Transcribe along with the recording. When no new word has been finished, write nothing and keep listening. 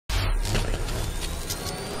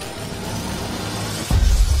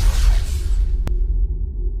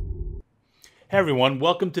Hey everyone,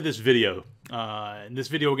 welcome to this video. In this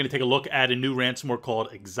video we're going to take a look at a new ransomware called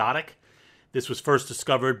Exotic. This was first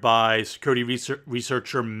discovered by security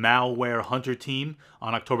researcher Malware Hunter Team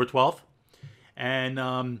on October 12th.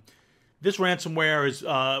 And this ransomware is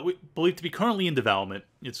believed to be currently in development.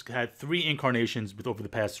 It's had 3 incarnations over the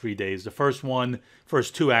past 3 days. The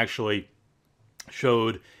first two actually,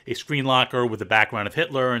 showed a screen locker with a background of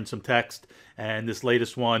Hitler and some text, and this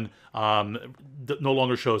latest one no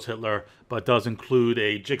longer shows Hitler, but does include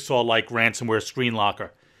a jigsaw-like ransomware screen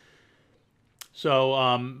locker. So,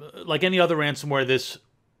 like any other ransomware, this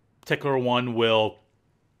particular one will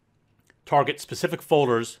target specific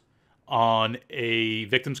folders on a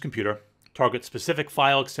victim's computer, target specific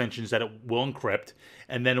file extensions that it will encrypt,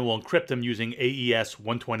 and then it will encrypt them using AES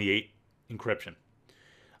 128 encryption.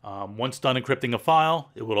 Once done encrypting a file,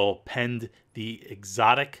 it will append the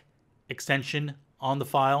Exotic extension on the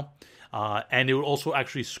file, and it will also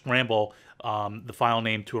actually scramble the file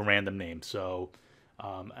name to a random name. So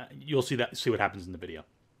you'll see what happens in the video.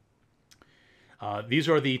 These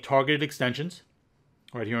are the targeted extensions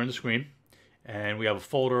right here on the screen, and we have a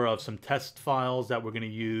folder of some test files that we're going to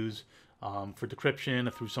use for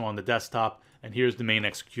decryption through some on the desktop, and here's the main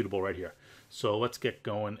executable right here. So let's get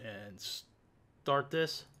going and start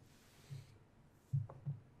this.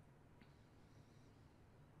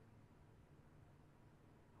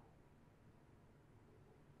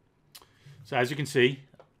 So as you can see,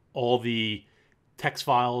 all the text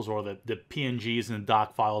files or the PNGs and the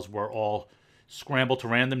doc files were all scrambled to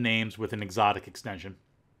random names with an Exotic extension.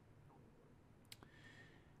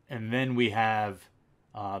 And then we have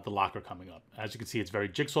the locker coming up. As you can see, it's very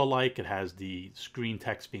jigsaw-like. It has the screen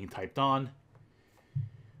text being typed on.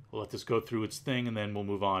 We'll let this go through its thing, and then we'll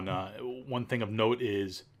move on. One thing of note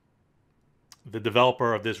is the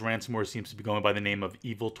developer of this ransomware seems to be going by the name of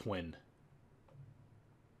EvilTwin.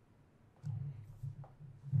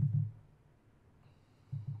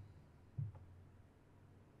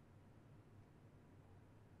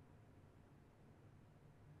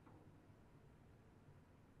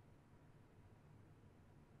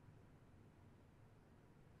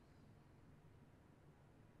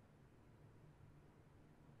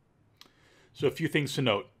 So a few things to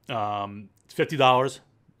note. It's $50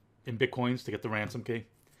 in Bitcoins to get the ransom key.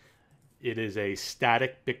 It is a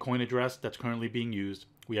static Bitcoin address that's currently being used.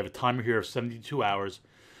 We have a timer here of 72 hours.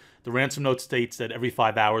 The ransom note states that every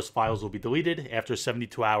 5 hours files will be deleted. After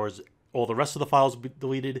 72 hours, all the rest of the files will be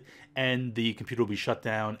deleted, and the computer will be shut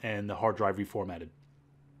down and the hard drive reformatted.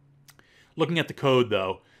 Looking at the code,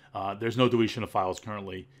 though, there's no deletion of files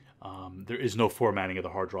currently. There is no formatting of the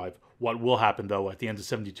hard drive. What will happen, though, at the end of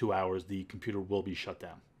 72 hours, the computer will be shut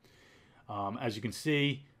down. As you can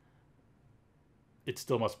see, it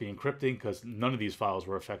still must be encrypting because none of these files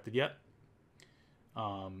were affected yet.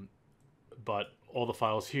 But all the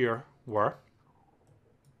files here were.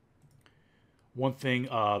 One thing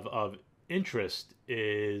of interest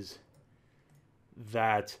is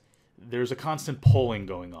that there's a constant polling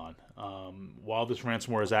going on. While this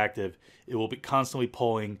ransomware is active, it will be constantly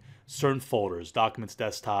polling certain folders, documents,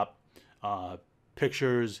 desktop,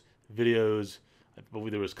 pictures, videos. I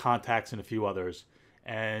believe there was contacts and a few others.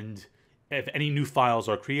 And if any new files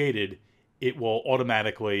are created, it will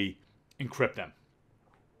automatically encrypt them.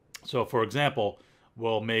 So, for example,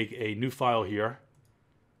 we'll make a new file here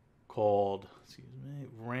called,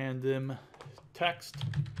 random text.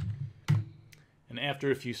 And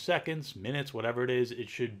after a few seconds, minutes, whatever it is, it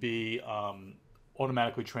should be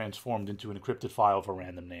automatically transformed into an encrypted file of a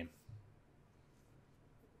random name.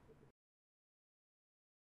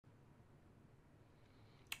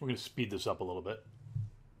 We're going to speed this up a little bit.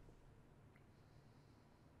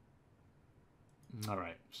 All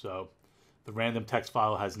right, so the random text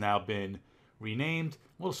file has now been renamed.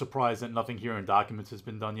 A little surprised that nothing here in documents has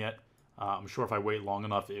been done yet. I'm sure if I wait long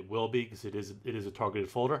enough, it will be, because it is a targeted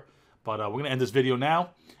folder. But we're going to end this video now.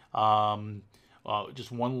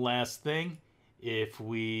 Just one last thing. If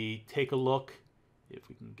we take a look, if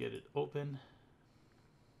we can get it open.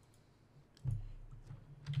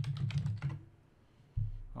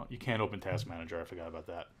 Oh, you can't open Task Manager. I forgot about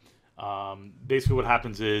that. Basically what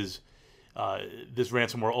happens is this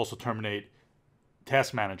ransomware will also terminate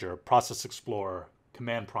Task Manager, Process Explorer,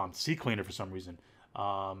 Command Prompt, CCleaner for some reason,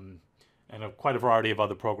 and quite a variety of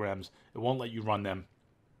other programs. It won't let you run them.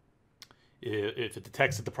 If it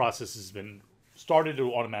detects that the process has been started, it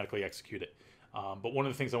will automatically execute it. But one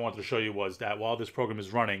of the things I wanted to show you was that while this program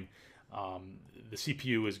is running, the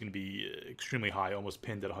CPU is going to be extremely high, almost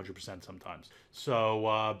pinned at 100% sometimes.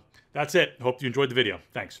 So that's it. Hope you enjoyed the video.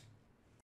 Thanks.